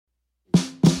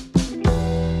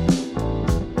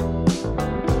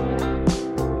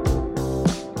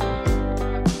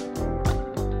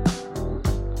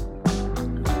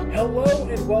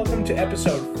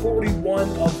episode 41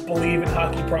 of Believe in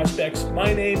Hockey Prospects.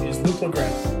 My name is Luke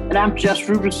LeGrand. And I'm Jess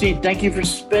Rubenstein. Thank you for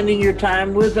spending your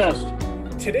time with us.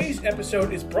 Today's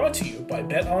episode is brought to you by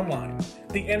BetOnline.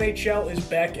 The NHL is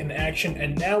back in action,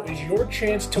 and now is your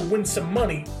chance to win some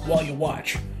money while you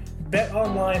watch.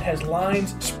 BetOnline has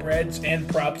lines, spreads, and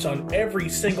props on every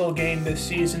single game this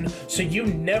season, so you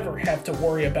never have to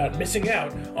worry about missing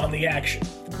out on the action.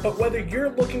 But whether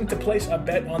you're looking to place a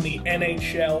bet on the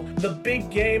NHL, the big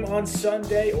game on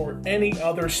Sunday, or any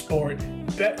other sport,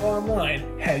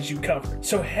 BetOnline has you covered.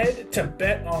 So head to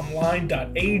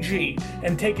betonline.ag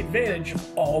and take advantage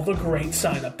of all the great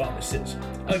sign-up bonuses.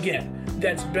 Again,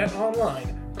 that's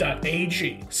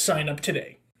betonline.ag. Sign up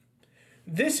today.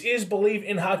 This is Believe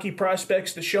in Hockey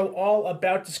Prospects, the show all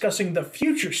about discussing the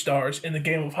future stars in the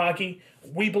game of hockey.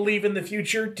 We believe in the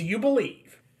future. Do you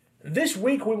believe? This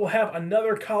week we will have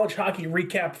another college hockey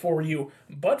recap for you,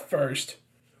 but first,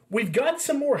 we've got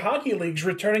some more hockey leagues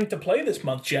returning to play this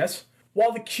month, Jess.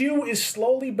 While the Q is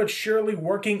slowly but surely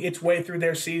working its way through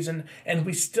their season, and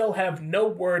we still have no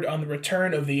word on the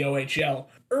return of the OHL,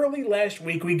 early last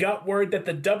week we got word that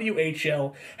the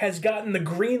WHL has gotten the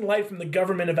green light from the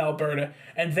government of Alberta,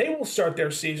 and they will start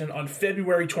their season on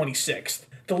February 26th.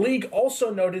 The league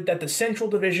also noted that the Central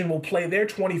Division will play their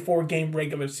 24-game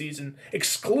regular season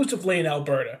exclusively in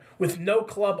Alberta, with no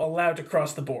club allowed to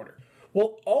cross the border.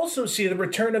 We'll also see the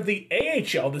return of the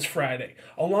AHL this Friday,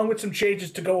 along with some changes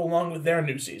to go along with their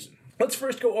new season. Let's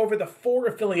first go over the 4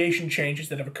 affiliation changes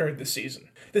that have occurred this season.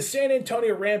 The San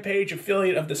Antonio Rampage,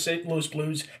 affiliate of the St. Louis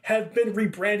Blues, have been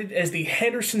rebranded as the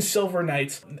Henderson Silver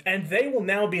Knights, and they will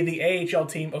now be the AHL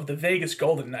team of the Vegas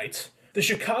Golden Knights. The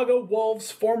Chicago Wolves,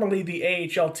 formerly the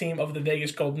AHL team of the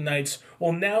Vegas Golden Knights,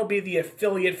 will now be the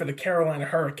affiliate for the Carolina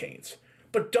Hurricanes.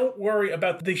 But don't worry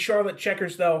about the Charlotte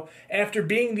Checkers, though. After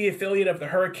being the affiliate of the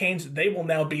Hurricanes, they will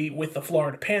now be with the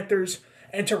Florida Panthers.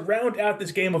 And to round out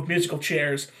this game of musical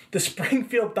chairs, the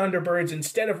Springfield Thunderbirds,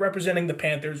 instead of representing the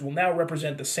Panthers, will now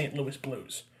represent the St. Louis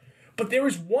Blues. But there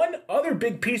is one other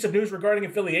big piece of news regarding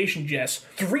affiliation, Jess.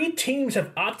 3 teams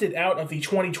have opted out of the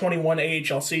 2021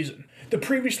 AHL season. The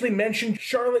previously mentioned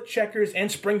Charlotte Checkers and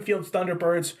Springfield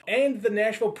Thunderbirds, and the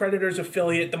Nashville Predators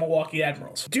affiliate, the Milwaukee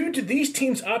Admirals. Due to these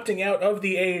teams opting out of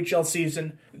the AHL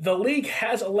season, the league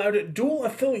has allowed dual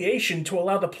affiliation to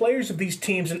allow the players of these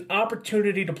teams an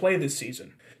opportunity to play this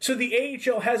season. So the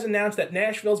AHL has announced that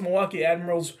Nashville's Milwaukee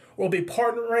Admirals will be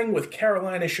partnering with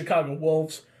Carolina's Chicago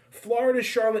Wolves, Florida's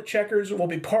Charlotte Checkers will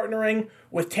be partnering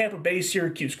with Tampa Bay's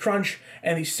Syracuse Crunch,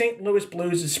 and the St. Louis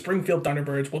Blues' Springfield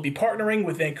Thunderbirds will be partnering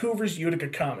with Vancouver's Utica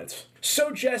Comets.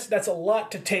 So, Jess, that's a lot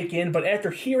to take in, but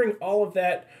after hearing all of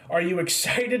that, are you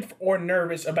excited or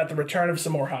nervous about the return of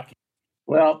some more hockey?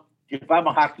 Well, if I'm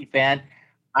a hockey fan,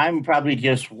 I'm probably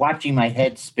just watching my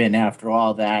head spin after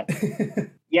all that.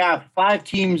 Yeah, 5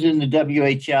 teams in the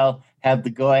WHL have the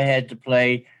go-ahead to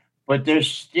play, but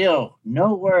there's still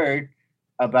no word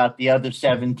about the other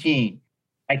 17.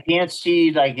 I can't see,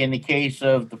 like in the case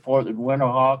of the Portland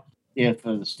Winterhawks, if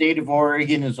the state of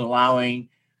Oregon is allowing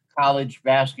college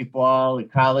basketball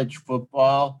and college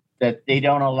football, that they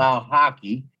don't allow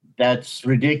hockey. That's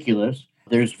ridiculous.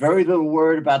 There's very little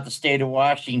word about the state of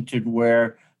Washington,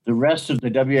 where the rest of the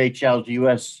WHL's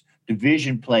U.S.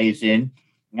 division plays in.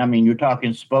 I mean, you're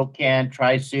talking Spokane,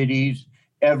 Tri-Cities,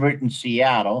 Everett, and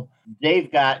Seattle.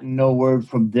 They've gotten no word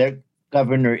from their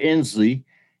Governor Inslee.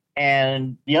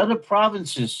 And the other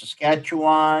provinces,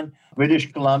 Saskatchewan,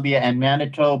 British Columbia, and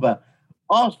Manitoba,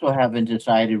 also haven't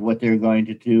decided what they're going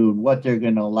to do and what they're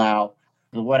going to allow.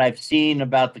 What I've seen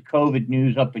about the COVID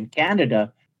news up in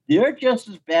Canada, they're just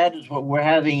as bad as what we're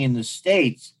having in the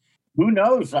States. Who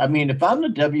knows? I mean, if I'm the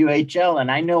WHL and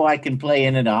I know I can play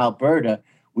in Alberta,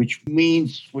 which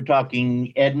means we're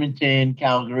talking Edmonton,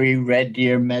 Calgary, Red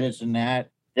Deer, Medicine Hat,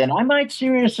 then I might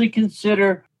seriously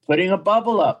consider putting a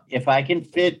bubble up if I can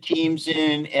fit teams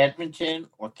in Edmonton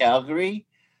or Calgary,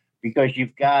 because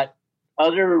you've got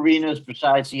other arenas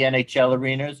besides the NHL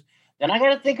arenas. Then I got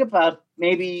to think about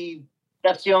maybe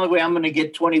that's the only way I'm going to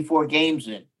get 24 games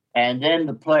in, and then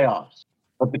the playoffs.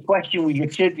 But the question we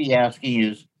should be asking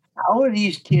is, how are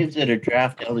these kids that are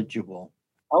draft eligible,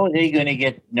 how are they going to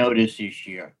get noticed this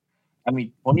year? I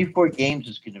mean, 24 games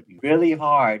is going to be really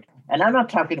hard. And I'm not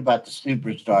talking about the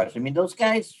superstars. I mean, those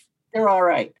guys, they're all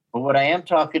right. But what I am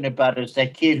talking about is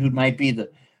that kid who might be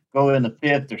go in the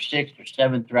 5th or 6th or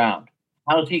 7th round.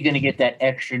 How's he going to get that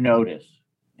extra notice?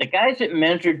 The guys that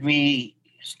mentored me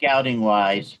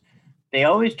scouting-wise, they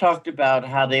always talked about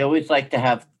how they always like to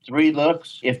have 3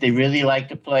 looks if they really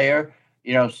liked a player.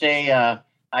 You know, say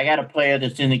I got a player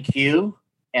that's in the queue,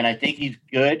 and I think he's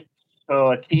good.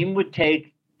 So a team would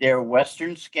take their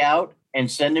Western scout and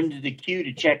send him to the queue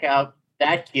to check out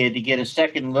that kid to get a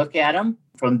second look at him.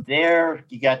 From there,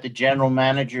 you got the general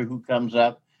manager who comes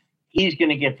up. He's going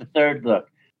to get the third look.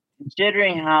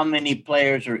 Considering how many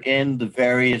players are in the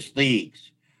various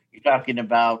leagues, you're talking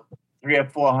about 300 or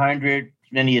 400,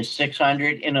 as many as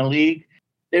 600 in a league.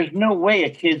 There's no way a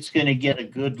kid's going to get a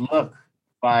good look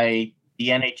by the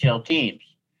NHL teams.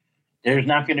 There's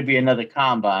not going to be another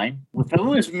combine. If it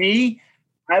was me,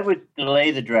 I would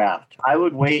delay the draft. I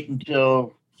would wait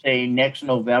until, say, next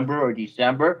November or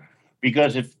December,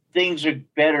 because if things are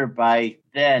better by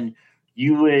then,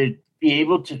 you would be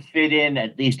able to fit in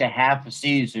at least a half a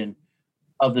season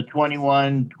of the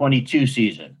 21-22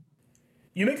 season.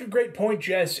 You make a great point,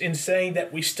 Jess, in saying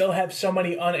that we still have so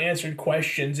many unanswered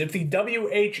questions. If the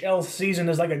WHL season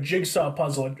is like a jigsaw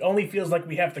puzzle, it only feels like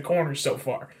we have the corners so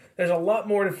far. There's a lot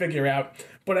more to figure out,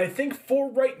 but I think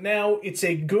for right now, it's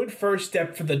a good first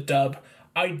step for the Dub.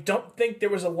 I don't think there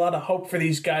was a lot of hope for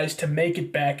these guys to make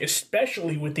it back,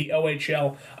 especially with the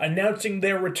OHL announcing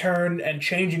their return and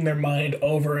changing their mind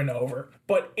over and over.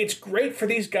 But it's great for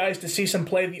these guys to see some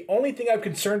play. The only thing I'm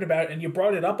concerned about, and you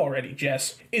brought it up already,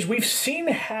 Jess, is we've seen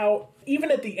how,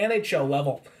 even at the NHL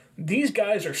level, these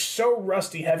guys are so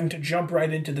rusty having to jump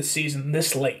right into the season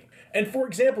this late. And for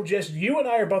example, Jess, you and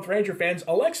I are both Ranger fans.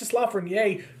 Alexis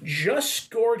Lafreniere just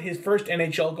scored his first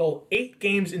NHL goal 8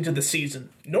 games into the season.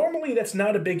 Normally, that's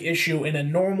not a big issue in a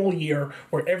normal year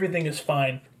where everything is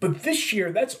fine. But this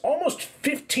year, that's almost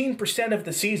 15% of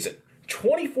the season.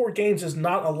 24 games is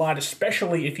not a lot,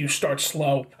 especially if you start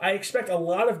slow. I expect a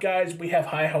lot of guys we have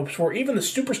high hopes for, even the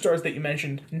superstars that you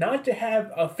mentioned, not to have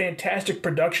a fantastic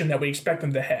production that we expect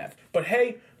them to have. But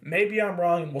hey, maybe I'm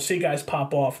wrong and we'll see guys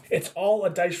pop off. It's all a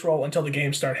dice roll until the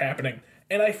games start happening.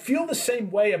 And I feel the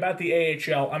same way about the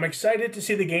AHL. I'm excited to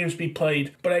see the games be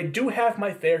played, but I do have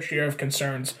my fair share of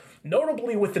concerns,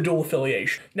 notably with the dual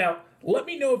affiliation. Now, let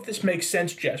me know if this makes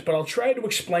sense, Jess, but I'll try to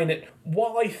explain it.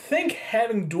 While I think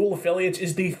having dual affiliates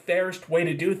is the fairest way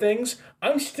to do things,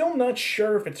 I'm still not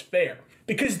sure if it's fair.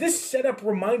 Because this setup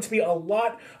reminds me a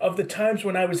lot of the times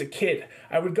when I was a kid.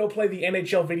 I would go play the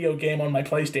NHL video game on my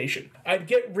PlayStation. I'd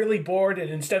get really bored, and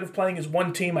instead of playing as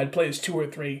one team, I'd play as 2 or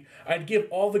 3. I'd give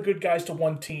all the good guys to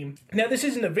one team. Now, this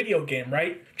isn't a video game,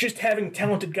 right? Just having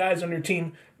talented guys on your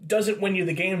team doesn't win you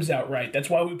the games outright. That's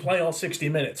why we play all 60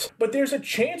 minutes. But there's a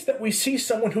chance that we see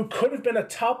someone who could have been a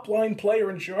top-line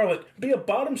player in Charlotte be a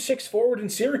bottom 6 forward in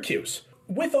Syracuse.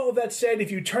 With all that said, if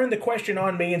you turned the question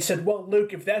on me and said, well,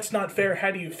 Luke, if that's not fair,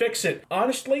 how do you fix it?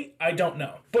 Honestly, I don't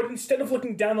know. But instead of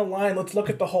looking down the line, let's look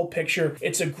at the whole picture.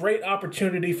 It's a great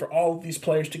opportunity for all of these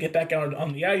players to get back out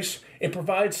on the ice. It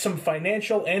provides some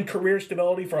financial and career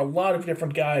stability for a lot of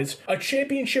different guys. A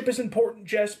championship is important,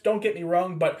 Jess, don't get me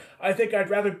wrong, but I think I'd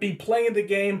rather be playing the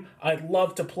game I'd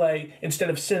love to play instead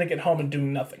of sitting at home and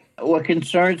doing nothing. What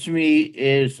concerns me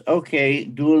is, okay,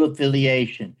 dual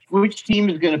affiliation. Which team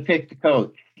is going to pick the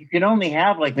coach? You can only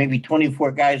have like maybe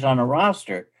 24 guys on a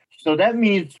roster. So that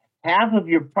means half of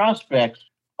your prospects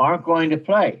aren't going to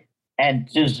play. And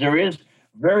since there is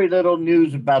very little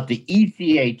news about the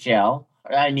ECHL,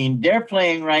 I mean, they're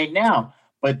playing right now,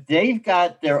 but they've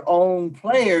got their own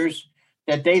players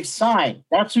that they've signed.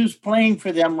 That's who's playing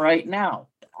for them right now.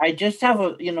 I just have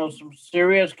some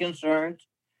serious concerns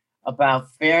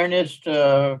about fairness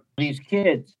to these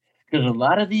kids, because a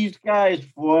lot of these guys,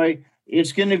 boy,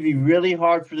 it's going to be really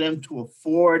hard for them to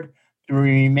afford to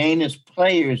remain as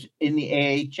players in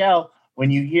the AHL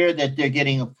when you hear that they're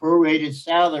getting a prorated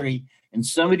salary, and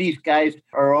some of these guys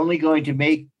are only going to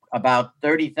make about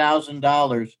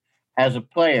 $30,000 as a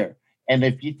player. And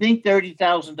if you think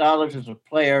 $30,000 as a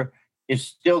player is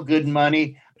still good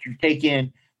money, you take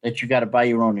in that you got to buy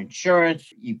your own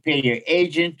insurance, you pay your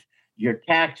agent, your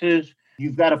taxes,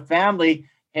 you've got a family,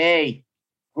 hey,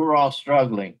 we're all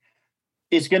struggling.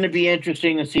 It's going to be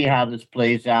interesting to see how this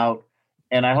plays out,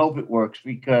 and I hope it works,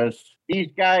 because these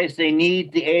guys, they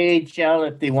need the AHL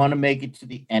if they want to make it to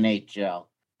the NHL.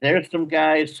 There's some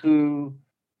guys who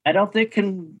I don't think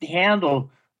can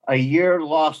handle a year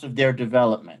loss of their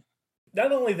development.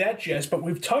 Not only that, Jess, but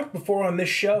we've talked before on this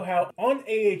show how on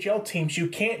AHL teams you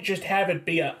can't just have it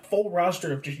be a full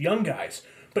roster of just young guys.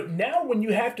 But now when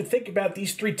you have to think about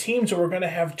these 3 teams who are going to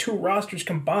have 2 rosters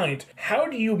combined, how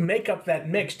do you make up that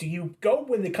mix? Do you go,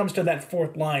 when it comes to that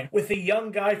 4th line, with a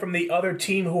young guy from the other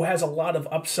team who has a lot of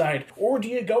upside? Or do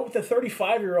you go with a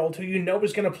 35-year-old who you know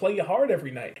is going to play you hard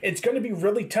every night? It's going to be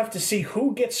really tough to see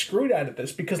who gets screwed out of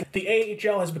this, because the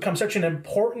AHL has become such an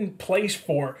important place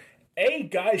for A,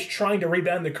 guys trying to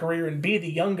rebound their career, and B, the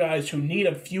young guys who need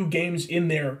a few games in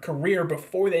their career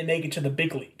before they make it to the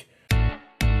big league.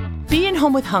 Being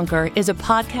Home with Hunker is a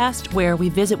podcast where we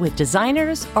visit with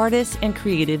designers, artists, and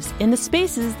creatives in the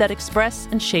spaces that express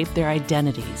and shape their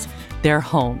identities, their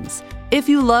homes. If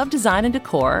you love design and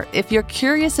decor, if you're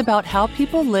curious about how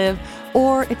people live,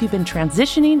 or if you've been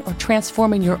transitioning or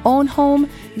transforming your own home,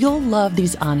 you'll love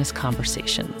these honest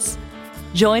conversations.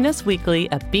 Join us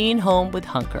weekly at Being Home with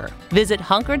Hunker. Visit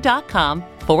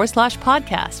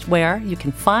hunker.com/podcast, where you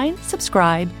can find,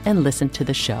 subscribe, and listen to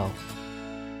the show.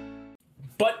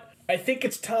 But I think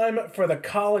it's time for the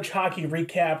college hockey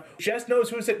recap. Jess knows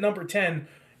who's at number 10.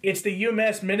 It's the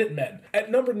UMass Minutemen.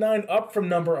 At number 9, up from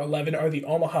number 11, are the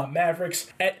Omaha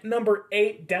Mavericks. At number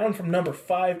 8, down from number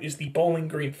 5, is the Bowling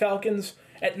Green Falcons.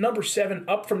 At number 7,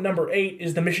 up from number 8,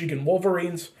 is the Michigan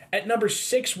Wolverines. At number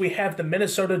 6, we have the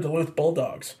Minnesota Duluth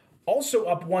Bulldogs. Also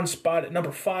up one spot at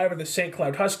number 5 are the St.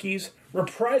 Cloud Huskies.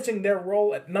 Reprising their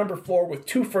role at number 4 with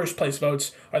 2 first-place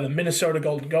votes are the Minnesota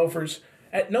Golden Gophers.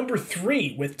 At number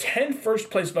 3, with 10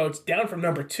 first-place votes, down from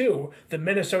number 2, the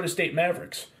Minnesota State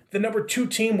Mavericks. The number 2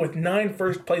 team with 9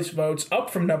 first-place votes, up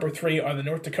from number 3, are the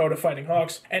North Dakota Fighting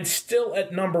Hawks, and still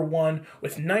at number 1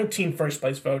 with 19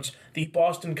 first-place votes, the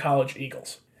Boston College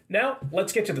Eagles. Now,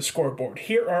 let's get to the scoreboard.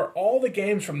 Here are all the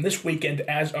games from this weekend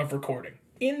as of recording.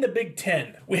 In the Big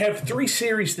Ten, we have 3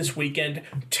 series this weekend.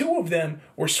 2 of them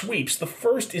were sweeps. The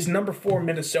first is number 4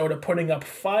 Minnesota putting up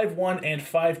 5-1 and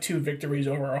 5-2 victories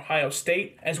over Ohio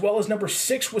State, as well as number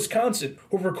 6 Wisconsin,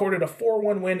 who recorded a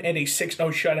 4-1 win and a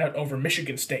 6-0 shutout over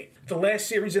Michigan State. The last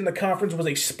series in the conference was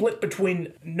a split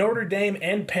between Notre Dame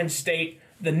and Penn State.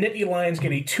 The Nittany Lions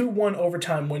get a 2-1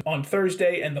 overtime win on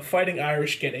Thursday, and the Fighting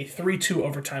Irish get a 3-2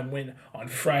 overtime win on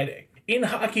Friday. In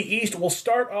Hockey East, we'll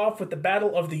start off with the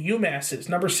battle of the UMasses,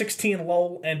 number 16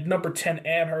 Lowell and number 10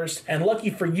 Amherst. And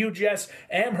lucky for you, Jess,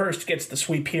 Amherst gets the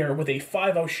sweep here with a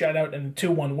 5-0 shutout and a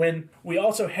 2-1 win. We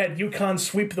also had UConn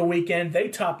sweep the weekend. They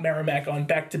topped Merrimack on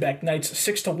back-to-back nights,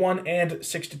 6-1 and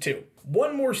 6-2.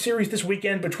 One more series this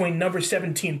weekend between number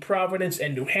 17 Providence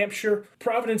and New Hampshire.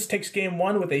 Providence takes Game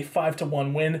 1 with a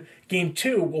 5-1 win. Game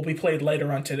 2 will be played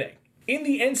later on today. In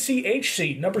the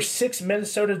NCHC, number 6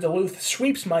 Minnesota Duluth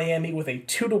sweeps Miami with a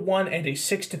 2-1 and a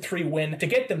 6-3 win to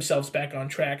get themselves back on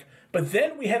track. But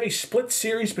then we have a split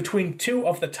series between 2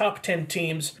 of the top 10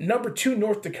 teams. Number 2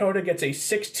 North Dakota gets a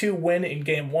 6-2 win in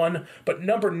Game 1, but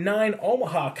number 9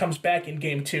 Omaha comes back in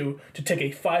Game 2 to take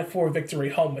a 5-4 victory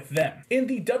home with them. In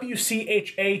the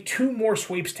WCHA, 2 more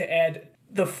sweeps to add.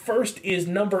 The first is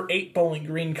number 8 Bowling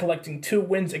Green collecting 2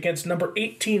 wins against number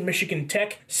 18 Michigan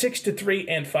Tech, 6-3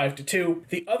 and 5-2.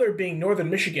 The other being Northern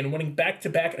Michigan winning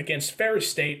back-to-back against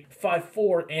Ferris State,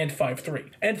 5-4 and 5-3.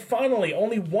 And finally,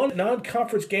 only one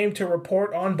non-conference game to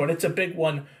report on, but it's a big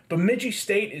one. Bemidji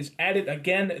State is at it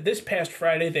again. This past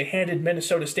Friday, they handed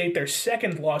Minnesota State their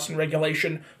second loss in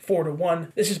regulation,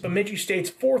 4-1. This is Bemidji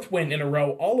State's 4th win in a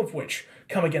row, all of which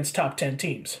come against top 10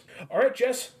 teams. All right,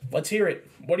 Jess, let's hear it.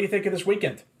 What do you think of this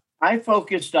weekend? I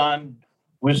focused on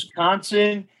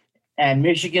Wisconsin and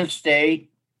Michigan State,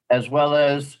 as well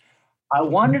as I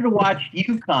wanted to watch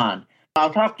UConn.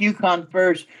 I'll talk UConn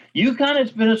first. UConn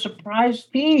has been a surprise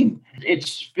team.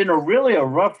 It's been a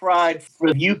rough ride for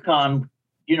UConn,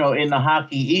 in the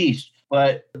Hockey East.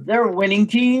 But they're a winning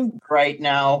team right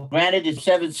now. Granted, it's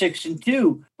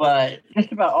 7-6-2, but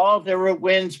just about all of their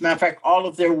wins, matter of fact, all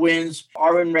of their wins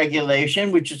are in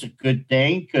regulation, which is a good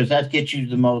thing because that gets you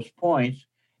the most points.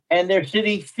 And they're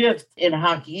sitting 5th in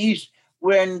Hockey East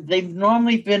when they've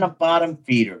normally been a bottom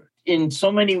feeder. In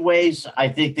so many ways, I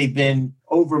think they've been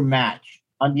overmatched.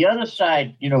 On the other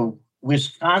side,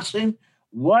 Wisconsin,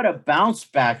 what a bounce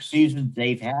back season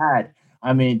they've had.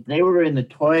 I mean, they were in the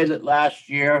toilet last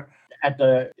year at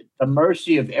the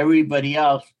mercy of everybody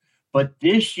else. But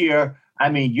this year,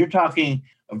 I mean, you're talking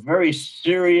a very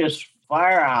serious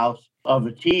firehouse of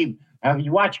a team. I mean,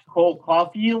 you watch Cole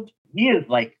Caulfield, he is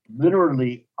like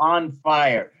literally on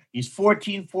fire. He's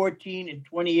 14-14 and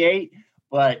 28,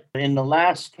 but in the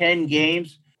last 10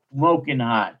 games, smoking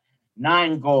hot.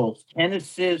 9 goals, 10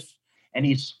 assists, and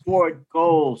he scored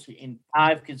goals in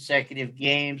 5 consecutive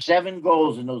games, 7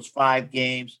 goals in those 5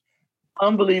 games.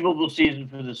 Unbelievable season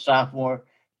for the sophomore.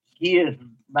 He is,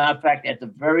 matter of fact, at the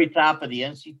very top of the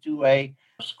NC2A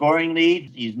scoring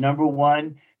lead. He's number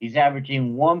 1. He's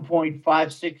averaging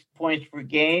 1.56 points per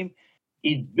game.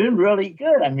 He's been really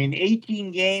good. I mean,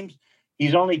 18 games.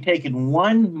 He's only taken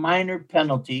 1 minor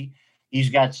penalty. He's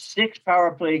got 6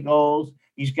 power play goals.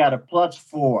 He's got a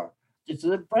 +4. It's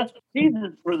an impressive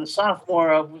season for the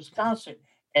sophomore of Wisconsin.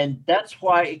 And that's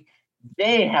why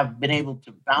they have been able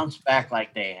to bounce back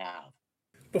like they have.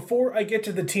 Before I get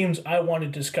to the teams I want to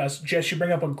discuss, Jess, you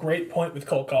bring up a great point with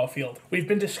Cole Caulfield. We've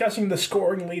been discussing the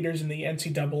scoring leaders in the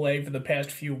NCAA for the past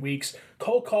few weeks.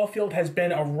 Cole Caulfield has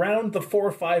been around the 4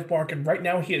 or 5 mark, and right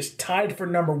now he is tied for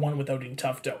number 1 with Odin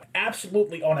Tufto.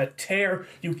 Absolutely on a tear.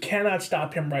 You cannot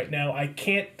stop him right now. I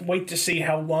can't wait to see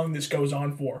how long this goes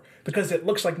on for, because it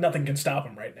looks like nothing can stop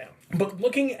him right now. But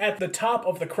looking at the top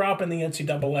of the crop in the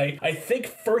NCAA, I think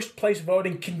first place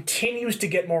voting continues to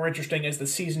get more interesting as the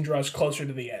season draws closer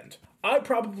to the end. I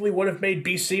probably would have made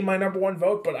BC my number 1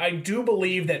 vote, but I do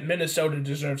believe that Minnesota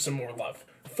deserves some more love.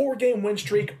 4-game win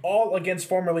streak, all against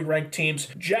formerly ranked teams.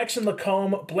 Jackson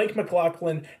Lacombe, Blake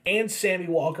McLaughlin, and Sammy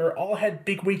Walker all had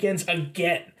big weekends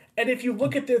again. And if you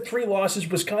look at their 3 losses,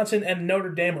 Wisconsin and Notre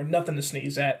Dame are nothing to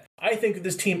sneeze at. I think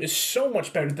this team is so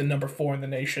much better than number 4 in the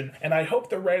nation, and I hope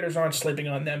the Raiders aren't sleeping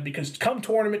on them, because come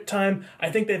tournament time, I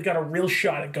think they've got a real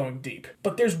shot at going deep.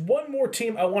 But there's one more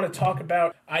team I want to talk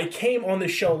about. I came on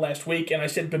this show last week, and I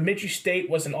said Bemidji State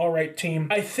was an alright team.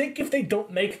 I think if they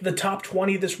don't make the top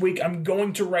 20 this week, I'm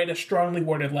going to write a strongly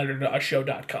worded letter to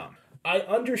ushow.com. I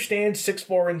understand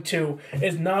 6-4-2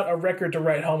 is not a record to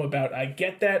write home about. I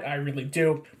get that, I really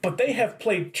do. But they have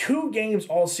played 2 games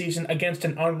all season against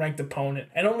an unranked opponent,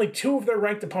 and only 2 of their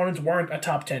ranked opponents weren't a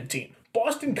top 10 team.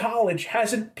 Boston College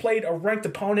hasn't played a ranked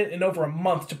opponent in over a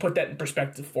month, to put that in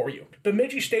perspective for you.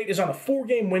 Bemidji State is on a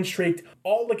 4-game win streak,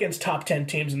 all against top 10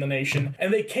 teams in the nation,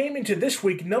 and they came into this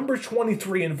week number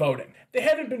 23 in voting. They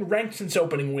haven't been ranked since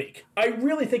opening week. I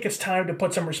really think it's time to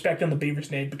put some respect on the Beavers'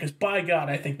 name, because by God,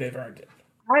 I think they've earned it.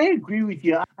 I agree with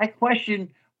you. I question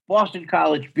Boston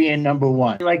College being number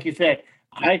 1. Like you said,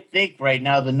 I think right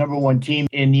now the number 1 team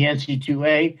in the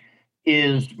NC2A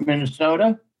is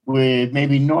Minnesota, with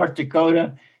maybe North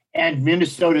Dakota and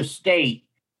Minnesota State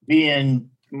being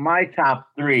my top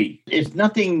 3. It's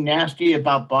nothing nasty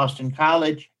about Boston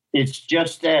College. It's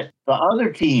just that the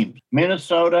other teams,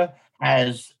 Minnesota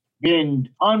has been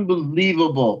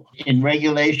unbelievable in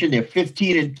regulation. They're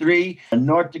 15-3.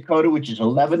 North Dakota, which is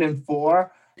 11-4.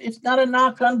 It's not a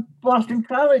knock on Boston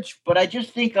College, but I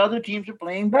just think other teams are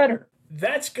playing better.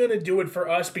 That's going to do it for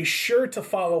us. Be sure to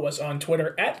follow us on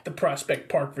Twitter at The Prospect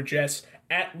Park for Jess,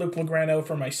 at Luke Lagrano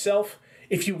for myself.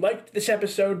 If you liked this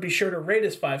episode, be sure to rate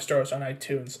us 5 stars on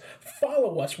iTunes.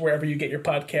 Follow us wherever you get your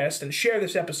podcast, and share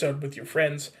this episode with your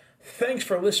friends. Thanks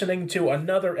for listening to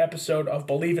another episode of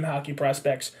Believe in Hockey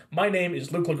Prospects. My name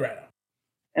is Luke Lagrano.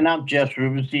 And I'm Jess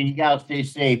Rubenstein. You got to stay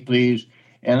safe, please,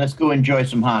 and let's go enjoy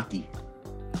some hockey.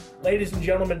 Ladies and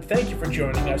gentlemen, thank you for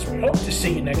joining us. We hope to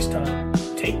see you next time.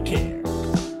 Take care.